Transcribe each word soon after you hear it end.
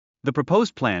The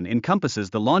proposed plan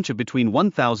encompasses the launch of between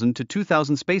 1,000 to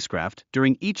 2,000 spacecraft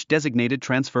during each designated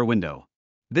transfer window.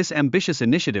 This ambitious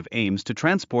initiative aims to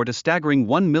transport a staggering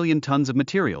 1 million tons of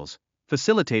materials,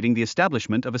 facilitating the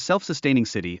establishment of a self-sustaining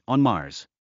city on Mars.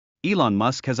 Elon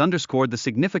Musk has underscored the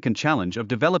significant challenge of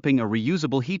developing a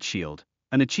reusable heat shield,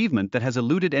 an achievement that has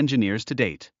eluded engineers to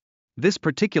date. This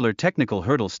particular technical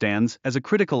hurdle stands as a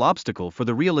critical obstacle for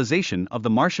the realization of the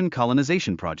Martian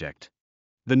colonization project.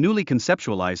 The newly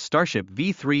conceptualized Starship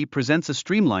V3 presents a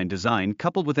streamlined design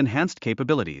coupled with enhanced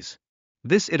capabilities.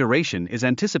 This iteration is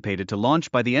anticipated to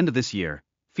launch by the end of this year,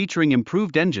 featuring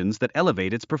improved engines that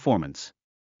elevate its performance.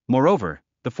 Moreover,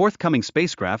 the forthcoming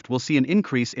spacecraft will see an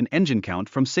increase in engine count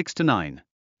from 6 to 9.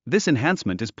 This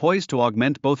enhancement is poised to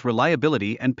augment both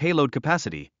reliability and payload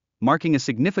capacity, marking a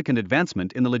significant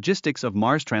advancement in the logistics of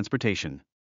Mars transportation.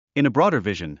 In a broader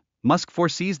vision, Musk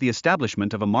foresees the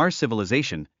establishment of a Mars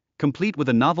civilization, complete with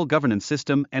a novel governance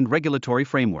system and regulatory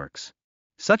frameworks.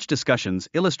 Such discussions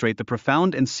illustrate the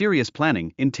profound and serious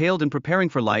planning entailed in preparing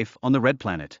for life on the Red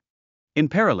Planet. In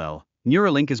parallel,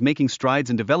 Neuralink is making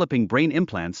strides in developing brain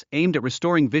implants aimed at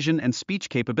restoring vision and speech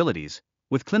capabilities,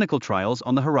 with clinical trials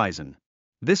on the horizon.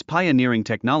 This pioneering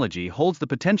technology holds the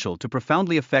potential to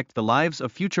profoundly affect the lives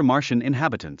of future Martian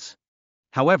inhabitants.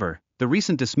 However, the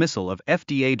recent dismissal of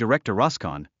FDA Director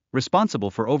Roscon,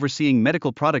 responsible for overseeing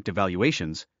medical product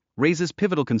evaluations, raises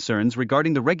pivotal concerns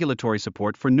regarding the regulatory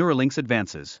support for Neuralink's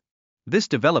advances. This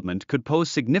development could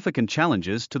pose significant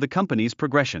challenges to the company's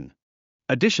progression.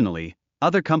 Additionally,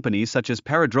 other companies such as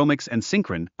Paradromics and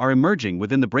Synchron are emerging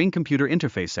within the brain-computer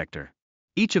interface sector.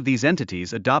 Each of these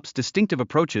entities adopts distinctive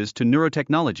approaches to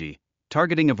neurotechnology,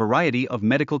 targeting a variety of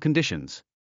medical conditions.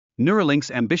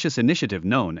 Neuralink's ambitious initiative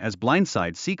known as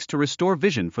Blindside seeks to restore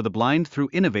vision for the blind through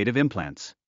innovative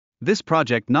implants. This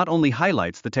project not only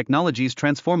highlights the technology's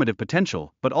transformative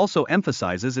potential but also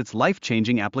emphasizes its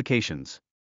life-changing applications.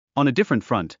 On a different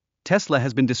front, Tesla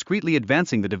has been discreetly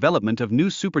advancing the development of new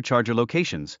supercharger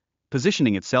locations,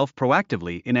 positioning itself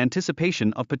proactively in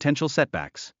anticipation of potential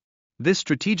setbacks. This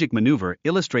strategic maneuver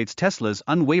illustrates Tesla's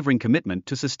unwavering commitment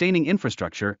to sustaining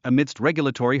infrastructure amidst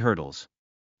regulatory hurdles.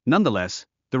 Nonetheless,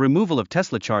 the removal of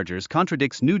Tesla chargers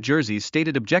contradicts New Jersey's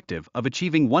stated objective of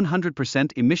achieving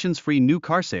 100% emissions-free new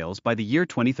car sales by the year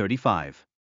 2035.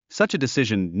 Such a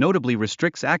decision notably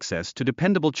restricts access to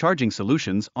dependable charging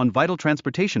solutions on vital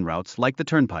transportation routes like the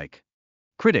Turnpike.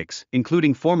 Critics,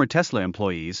 including former Tesla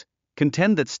employees,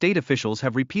 contend that state officials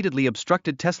have repeatedly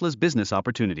obstructed Tesla's business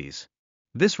opportunities.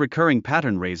 This recurring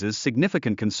pattern raises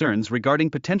significant concerns regarding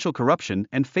potential corruption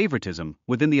and favoritism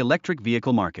within the electric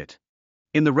vehicle market.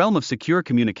 In the realm of secure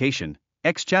communication,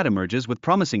 XChat emerges with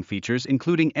promising features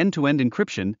including end-to-end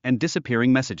encryption and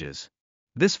disappearing messages.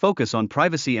 This focus on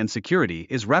privacy and security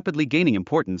is rapidly gaining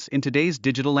importance in today's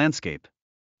digital landscape.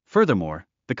 Furthermore,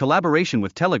 the collaboration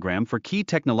with Telegram for key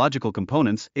technological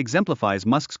components exemplifies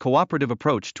Musk's cooperative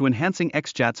approach to enhancing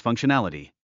XChat's functionality.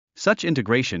 Such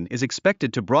integration is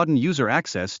expected to broaden user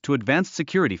access to advanced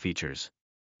security features.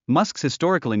 Musk's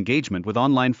historical engagement with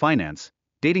online finance,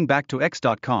 dating back to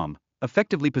X.com,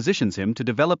 effectively positions him to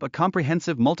develop a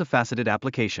comprehensive multifaceted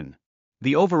application.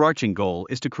 The overarching goal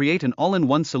is to create an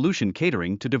all-in-one solution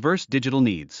catering to diverse digital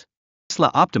needs. Tesla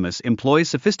Optimus employs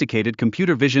sophisticated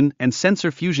computer vision and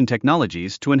sensor fusion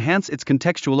technologies to enhance its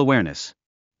contextual awareness.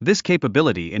 This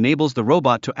capability enables the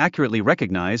robot to accurately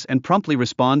recognize and promptly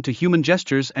respond to human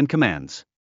gestures and commands.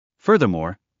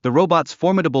 Furthermore, the robot's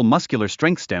formidable muscular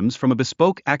strength stems from a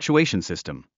bespoke actuation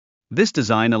system. This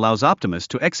design allows Optimus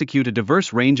to execute a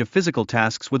diverse range of physical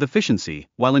tasks with efficiency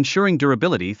while ensuring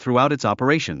durability throughout its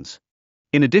operations.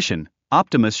 In addition,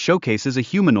 Optimus showcases a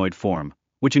humanoid form,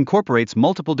 which incorporates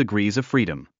multiple degrees of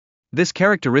freedom. This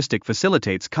characteristic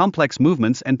facilitates complex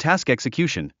movements and task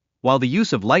execution, while the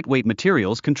use of lightweight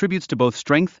materials contributes to both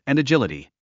strength and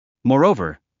agility.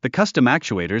 Moreover, the custom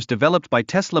actuators developed by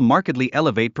Tesla markedly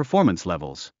elevate performance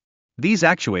levels. These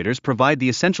actuators provide the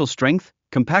essential strength,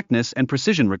 compactness, and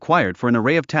precision required for an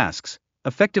array of tasks,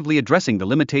 effectively addressing the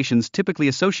limitations typically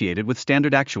associated with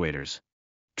standard actuators.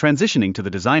 Transitioning to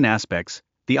the design aspects,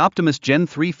 the Optimus Gen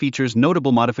 3 features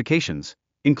notable modifications,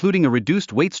 including a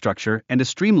reduced weight structure and a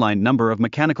streamlined number of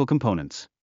mechanical components.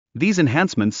 These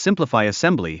enhancements simplify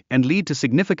assembly and lead to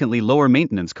significantly lower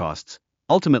maintenance costs,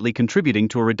 ultimately contributing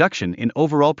to a reduction in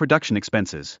overall production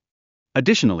expenses.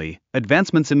 Additionally,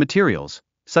 advancements in materials,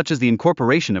 such as the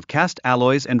incorporation of cast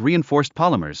alloys and reinforced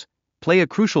polymers, play a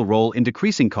crucial role in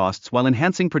decreasing costs while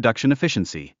enhancing production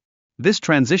efficiency. This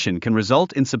transition can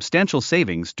result in substantial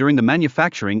savings during the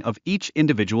manufacturing of each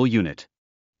individual unit.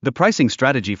 The pricing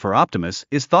strategy for Optimus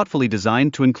is thoughtfully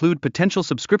designed to include potential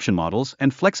subscription models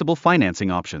and flexible financing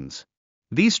options.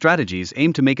 These strategies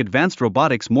aim to make advanced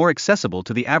robotics more accessible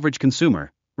to the average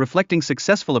consumer, reflecting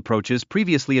successful approaches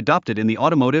previously adopted in the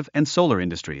automotive and solar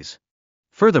industries.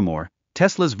 Furthermore,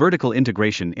 Tesla's vertical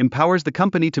integration empowers the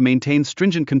company to maintain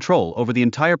stringent control over the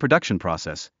entire production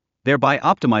process, thereby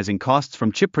optimizing costs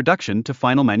from chip production to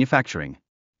final manufacturing.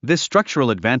 This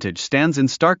structural advantage stands in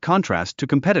stark contrast to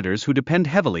competitors who depend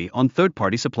heavily on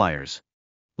third-party suppliers.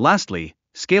 Lastly,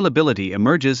 scalability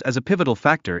emerges as a pivotal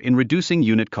factor in reducing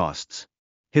unit costs.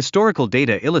 Historical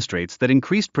data illustrates that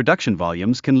increased production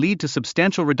volumes can lead to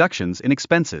substantial reductions in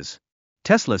expenses.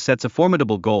 Tesla sets a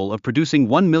formidable goal of producing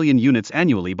 1 million units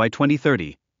annually by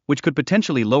 2030, which could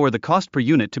potentially lower the cost per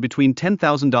unit to between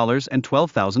 $10,000 and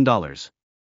 $12,000.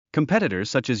 Competitors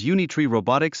such as Unitree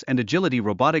Robotics and Agility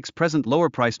Robotics present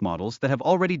lower-priced models that have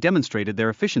already demonstrated their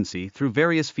efficiency through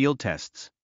various field tests.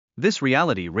 This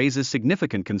reality raises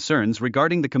significant concerns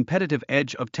regarding the competitive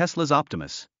edge of Tesla's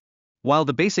Optimus. While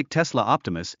the basic Tesla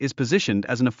Optimus is positioned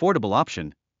as an affordable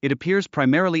option, it appears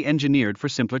primarily engineered for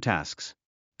simpler tasks.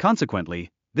 Consequently,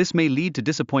 this may lead to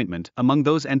disappointment among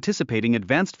those anticipating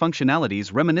advanced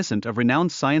functionalities reminiscent of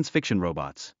renowned science fiction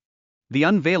robots. The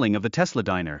unveiling of the Tesla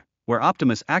Diner, where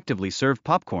Optimus actively served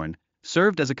popcorn,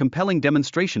 served as a compelling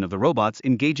demonstration of the robot's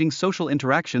engaging social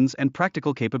interactions and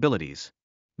practical capabilities.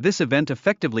 This event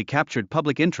effectively captured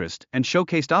public interest and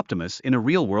showcased Optimus in a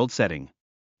real-world setting.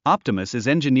 Optimus is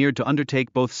engineered to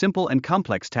undertake both simple and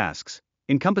complex tasks,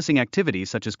 encompassing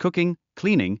activities such as cooking,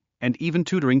 cleaning, and even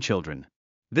tutoring children.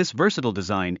 This versatile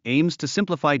design aims to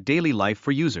simplify daily life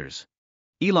for users.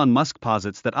 Elon Musk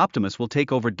posits that Optimus will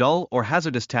take over dull or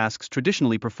hazardous tasks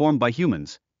traditionally performed by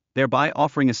humans, thereby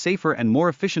offering a safer and more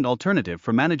efficient alternative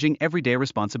for managing everyday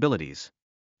responsibilities.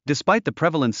 Despite the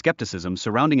prevalent skepticism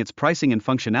surrounding its pricing and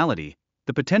functionality,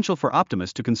 the potential for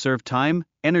Optimus to conserve time,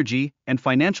 energy, and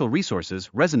financial resources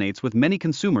resonates with many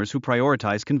consumers who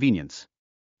prioritize convenience.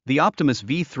 The Optimus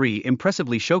V3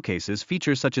 impressively showcases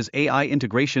features such as AI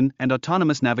integration and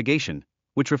autonomous navigation,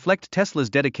 which reflect Tesla's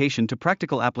dedication to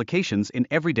practical applications in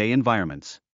everyday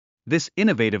environments. This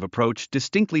innovative approach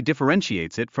distinctly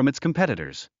differentiates it from its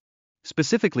competitors.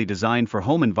 Specifically designed for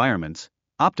home environments,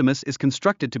 Optimus is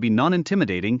constructed to be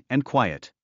non-intimidating and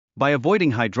quiet. By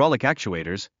avoiding hydraulic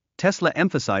actuators, Tesla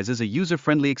emphasizes a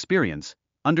user-friendly experience,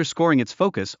 underscoring its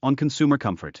focus on consumer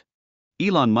comfort.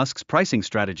 Elon Musk's pricing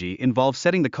strategy involves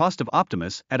setting the cost of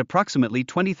Optimus at approximately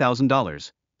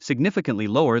 $20,000, significantly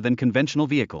lower than conventional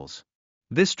vehicles.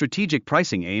 This strategic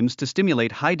pricing aims to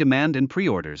stimulate high demand and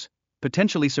pre-orders,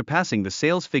 potentially surpassing the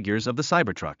sales figures of the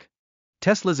Cybertruck.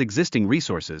 Tesla's existing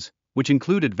resources, which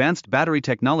include advanced battery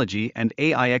technology and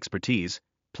AI expertise,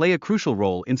 play a crucial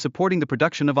role in supporting the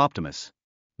production of Optimus.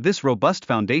 This robust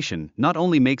foundation not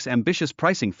only makes ambitious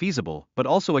pricing feasible but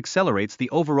also accelerates the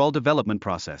overall development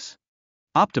process.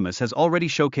 Optimus has already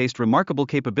showcased remarkable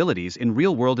capabilities in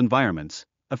real-world environments,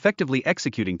 effectively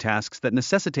executing tasks that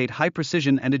necessitate high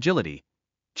precision and agility,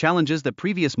 challenges that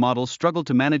previous models struggled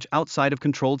to manage outside of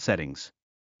controlled settings.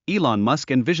 Elon Musk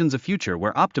envisions a future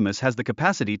where Optimus has the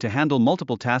capacity to handle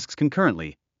multiple tasks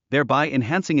concurrently, thereby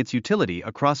enhancing its utility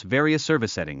across various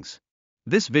service settings.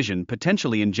 This vision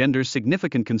potentially engenders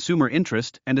significant consumer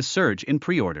interest and a surge in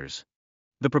pre-orders.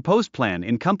 The proposed plan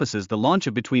encompasses the launch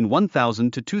of between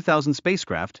 1,000 to 2,000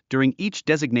 spacecraft during each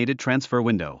designated transfer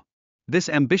window. This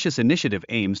ambitious initiative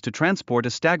aims to transport a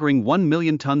staggering 1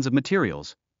 million tons of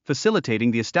materials,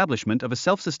 facilitating the establishment of a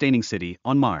self-sustaining city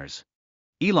on Mars.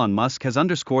 Elon Musk has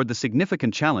underscored the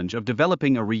significant challenge of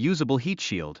developing a reusable heat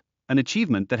shield, an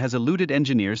achievement that has eluded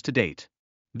engineers to date.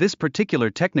 This particular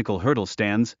technical hurdle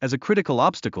stands as a critical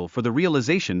obstacle for the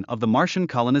realization of the Martian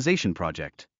colonization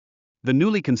project. The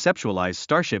newly conceptualized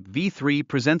Starship V3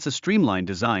 presents a streamlined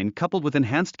design coupled with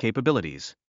enhanced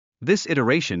capabilities. This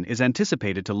iteration is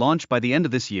anticipated to launch by the end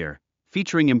of this year,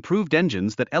 featuring improved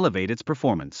engines that elevate its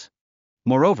performance.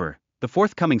 Moreover, the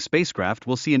forthcoming spacecraft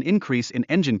will see an increase in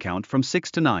engine count from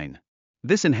 6 to 9.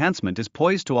 This enhancement is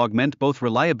poised to augment both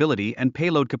reliability and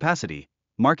payload capacity,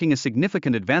 marking a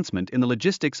significant advancement in the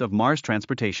logistics of Mars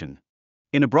transportation.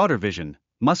 In a broader vision,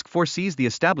 Musk foresees the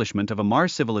establishment of a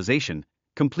Mars civilization,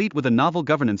 complete with a novel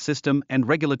governance system and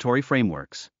regulatory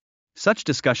frameworks. Such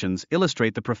discussions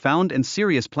illustrate the profound and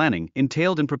serious planning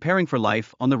entailed in preparing for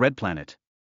life on the Red Planet.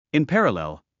 In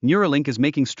parallel, Neuralink is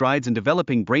making strides in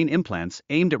developing brain implants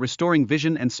aimed at restoring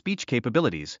vision and speech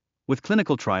capabilities, with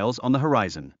clinical trials on the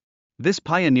horizon. This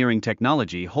pioneering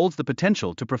technology holds the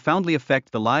potential to profoundly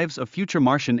affect the lives of future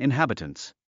Martian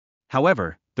inhabitants.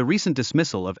 However, the recent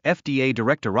dismissal of FDA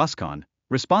Director Roscon,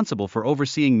 responsible for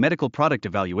overseeing medical product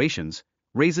evaluations,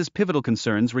 raises pivotal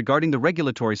concerns regarding the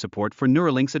regulatory support for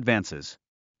Neuralink's advances.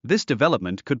 This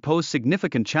development could pose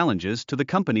significant challenges to the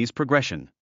company's progression.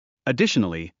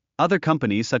 Additionally, other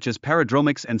companies such as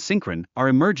Paradromics and Synchron are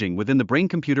emerging within the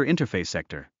brain-computer interface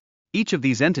sector. Each of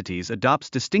these entities adopts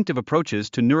distinctive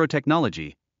approaches to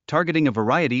neurotechnology, targeting a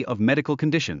variety of medical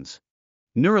conditions.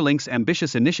 Neuralink's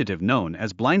ambitious initiative known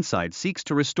as Blindside seeks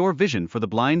to restore vision for the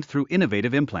blind through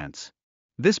innovative implants.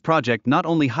 This project not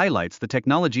only highlights the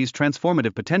technology's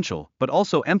transformative potential but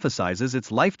also emphasizes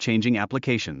its life-changing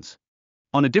applications.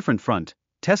 On a different front,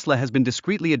 Tesla has been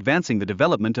discreetly advancing the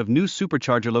development of new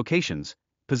supercharger locations,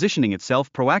 positioning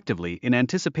itself proactively in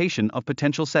anticipation of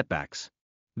potential setbacks.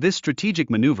 This strategic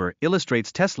maneuver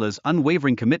illustrates Tesla's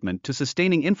unwavering commitment to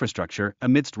sustaining infrastructure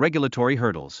amidst regulatory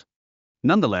hurdles.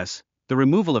 Nonetheless, the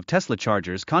removal of Tesla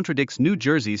chargers contradicts New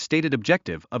Jersey's stated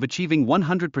objective of achieving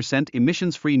 100%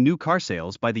 emissions-free new car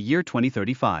sales by the year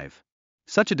 2035.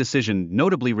 Such a decision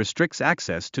notably restricts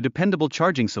access to dependable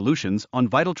charging solutions on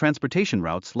vital transportation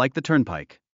routes like the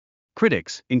Turnpike.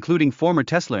 Critics, including former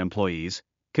Tesla employees,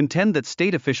 contend that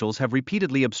state officials have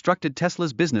repeatedly obstructed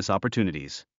Tesla's business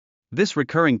opportunities. This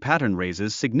recurring pattern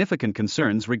raises significant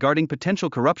concerns regarding potential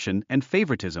corruption and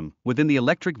favoritism within the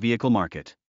electric vehicle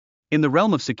market. In the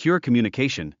realm of secure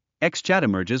communication, XChat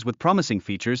emerges with promising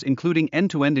features including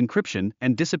end-to-end encryption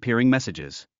and disappearing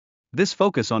messages. This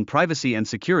focus on privacy and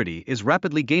security is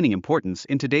rapidly gaining importance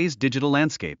in today's digital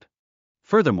landscape.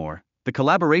 Furthermore, the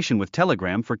collaboration with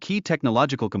Telegram for key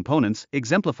technological components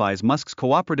exemplifies Musk's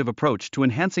cooperative approach to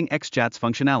enhancing XChat's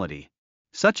functionality.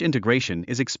 Such integration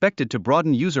is expected to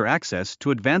broaden user access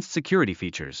to advanced security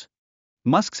features.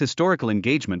 Musk's historical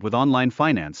engagement with online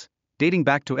finance, dating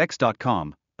back to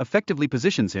X.com, effectively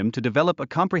positions him to develop a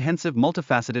comprehensive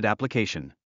multifaceted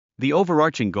application. The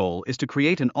overarching goal is to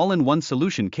create an all-in-one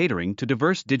solution catering to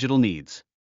diverse digital needs.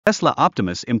 Tesla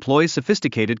Optimus employs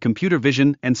sophisticated computer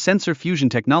vision and sensor fusion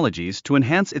technologies to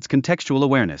enhance its contextual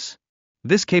awareness.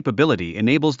 This capability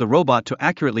enables the robot to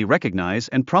accurately recognize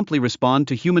and promptly respond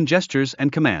to human gestures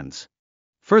and commands.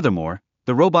 Furthermore,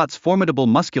 the robot's formidable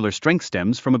muscular strength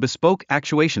stems from a bespoke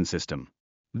actuation system.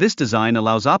 This design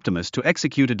allows Optimus to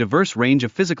execute a diverse range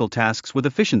of physical tasks with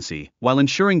efficiency while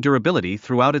ensuring durability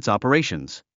throughout its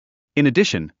operations. In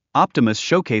addition, Optimus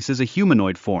showcases a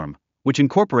humanoid form, which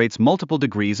incorporates multiple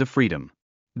degrees of freedom.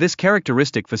 This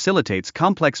characteristic facilitates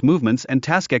complex movements and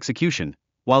task execution,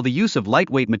 while the use of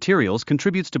lightweight materials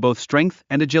contributes to both strength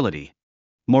and agility.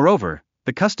 Moreover,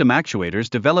 the custom actuators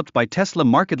developed by Tesla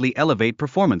markedly elevate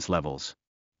performance levels.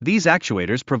 These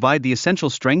actuators provide the essential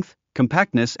strength,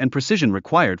 compactness, and precision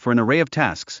required for an array of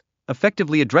tasks,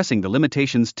 effectively addressing the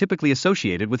limitations typically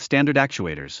associated with standard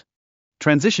actuators.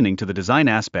 Transitioning to the design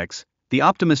aspects, the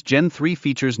Optimus Gen 3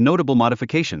 features notable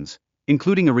modifications,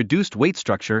 including a reduced weight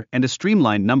structure and a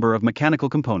streamlined number of mechanical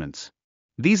components.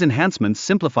 These enhancements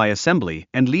simplify assembly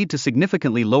and lead to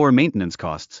significantly lower maintenance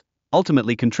costs,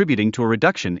 ultimately contributing to a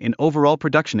reduction in overall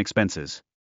production expenses.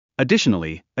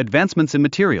 Additionally, advancements in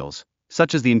materials,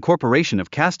 such as the incorporation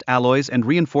of cast alloys and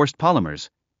reinforced polymers,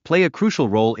 play a crucial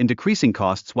role in decreasing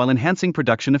costs while enhancing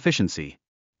production efficiency.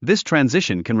 This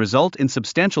transition can result in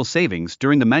substantial savings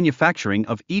during the manufacturing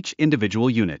of each individual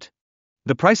unit.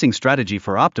 The pricing strategy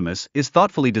for Optimus is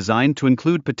thoughtfully designed to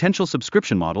include potential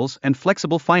subscription models and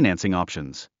flexible financing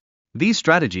options. These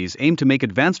strategies aim to make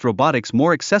advanced robotics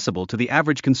more accessible to the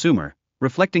average consumer,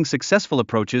 reflecting successful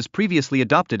approaches previously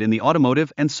adopted in the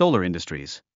automotive and solar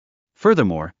industries.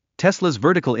 Furthermore, Tesla's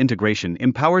vertical integration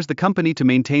empowers the company to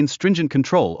maintain stringent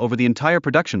control over the entire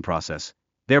production process,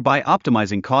 thereby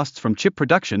optimizing costs from chip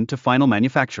production to final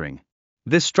manufacturing.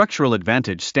 This structural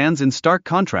advantage stands in stark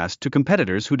contrast to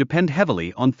competitors who depend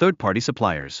heavily on third-party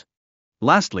suppliers.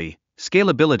 Lastly,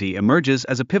 scalability emerges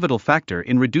as a pivotal factor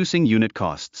in reducing unit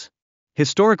costs.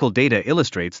 Historical data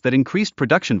illustrates that increased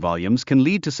production volumes can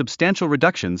lead to substantial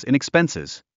reductions in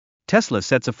expenses. Tesla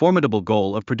sets a formidable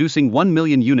goal of producing 1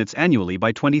 million units annually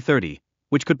by 2030,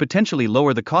 which could potentially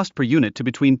lower the cost per unit to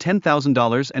between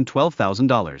 $10,000 and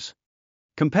 $12,000.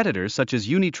 Competitors such as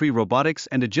Unitree Robotics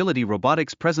and Agility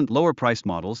Robotics present lower-priced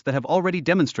models that have already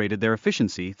demonstrated their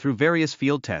efficiency through various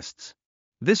field tests.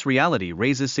 This reality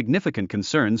raises significant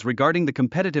concerns regarding the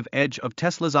competitive edge of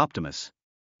Tesla's Optimus.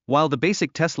 While the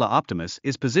basic Tesla Optimus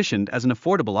is positioned as an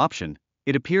affordable option,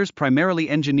 it appears primarily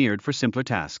engineered for simpler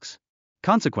tasks.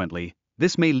 Consequently,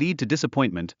 this may lead to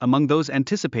disappointment among those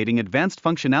anticipating advanced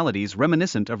functionalities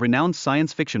reminiscent of renowned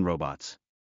science fiction robots.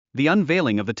 The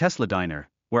unveiling of the Tesla Diner,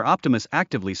 where Optimus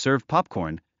actively served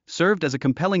popcorn, served as a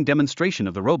compelling demonstration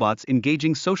of the robot's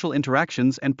engaging social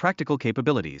interactions and practical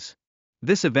capabilities.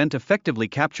 This event effectively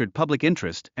captured public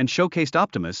interest and showcased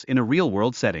Optimus in a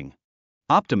real-world setting.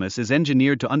 Optimus is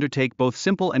engineered to undertake both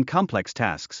simple and complex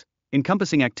tasks,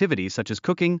 encompassing activities such as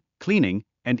cooking, cleaning,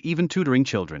 and even tutoring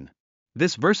children.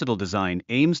 This versatile design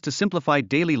aims to simplify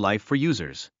daily life for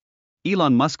users.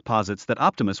 Elon Musk posits that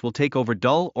Optimus will take over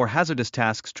dull or hazardous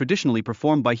tasks traditionally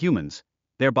performed by humans,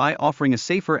 thereby offering a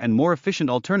safer and more efficient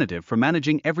alternative for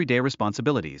managing everyday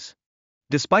responsibilities.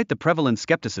 Despite the prevalent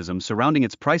skepticism surrounding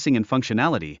its pricing and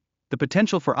functionality, the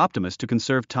potential for Optimus to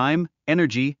conserve time,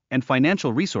 energy, and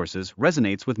financial resources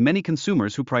resonates with many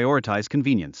consumers who prioritize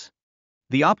convenience.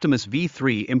 The Optimus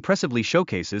V3 impressively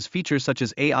showcases features such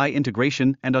as AI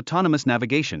integration and autonomous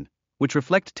navigation, which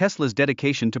reflect Tesla's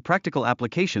dedication to practical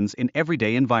applications in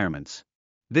everyday environments.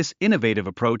 This innovative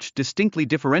approach distinctly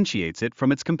differentiates it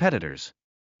from its competitors.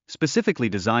 Specifically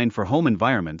designed for home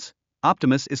environments,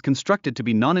 Optimus is constructed to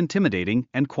be non-intimidating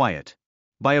and quiet.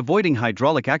 By avoiding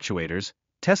hydraulic actuators,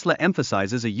 Tesla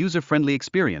emphasizes a user-friendly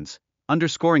experience,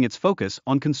 underscoring its focus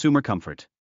on consumer comfort.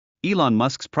 Elon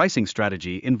Musk's pricing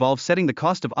strategy involves setting the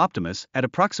cost of Optimus at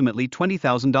approximately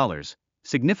 $20,000,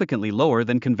 significantly lower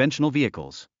than conventional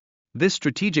vehicles. This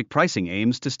strategic pricing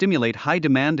aims to stimulate high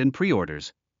demand and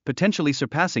pre-orders, potentially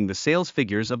surpassing the sales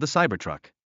figures of the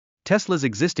Cybertruck. Tesla's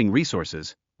existing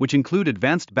resources, which include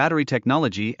advanced battery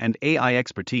technology and AI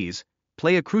expertise,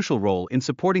 play a crucial role in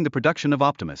supporting the production of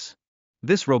Optimus.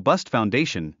 This robust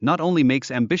foundation not only makes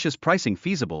ambitious pricing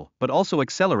feasible but also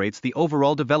accelerates the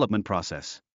overall development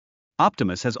process.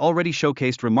 Optimus has already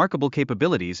showcased remarkable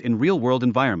capabilities in real-world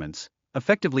environments,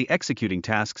 effectively executing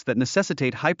tasks that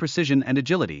necessitate high precision and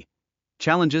agility,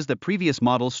 challenges that previous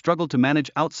models struggled to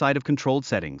manage outside of controlled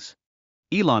settings.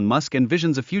 Elon Musk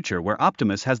envisions a future where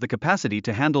Optimus has the capacity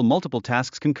to handle multiple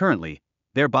tasks concurrently,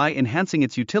 thereby enhancing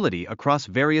its utility across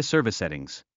various service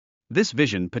settings. This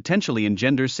vision potentially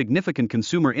engenders significant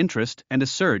consumer interest and a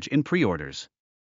surge in pre-orders.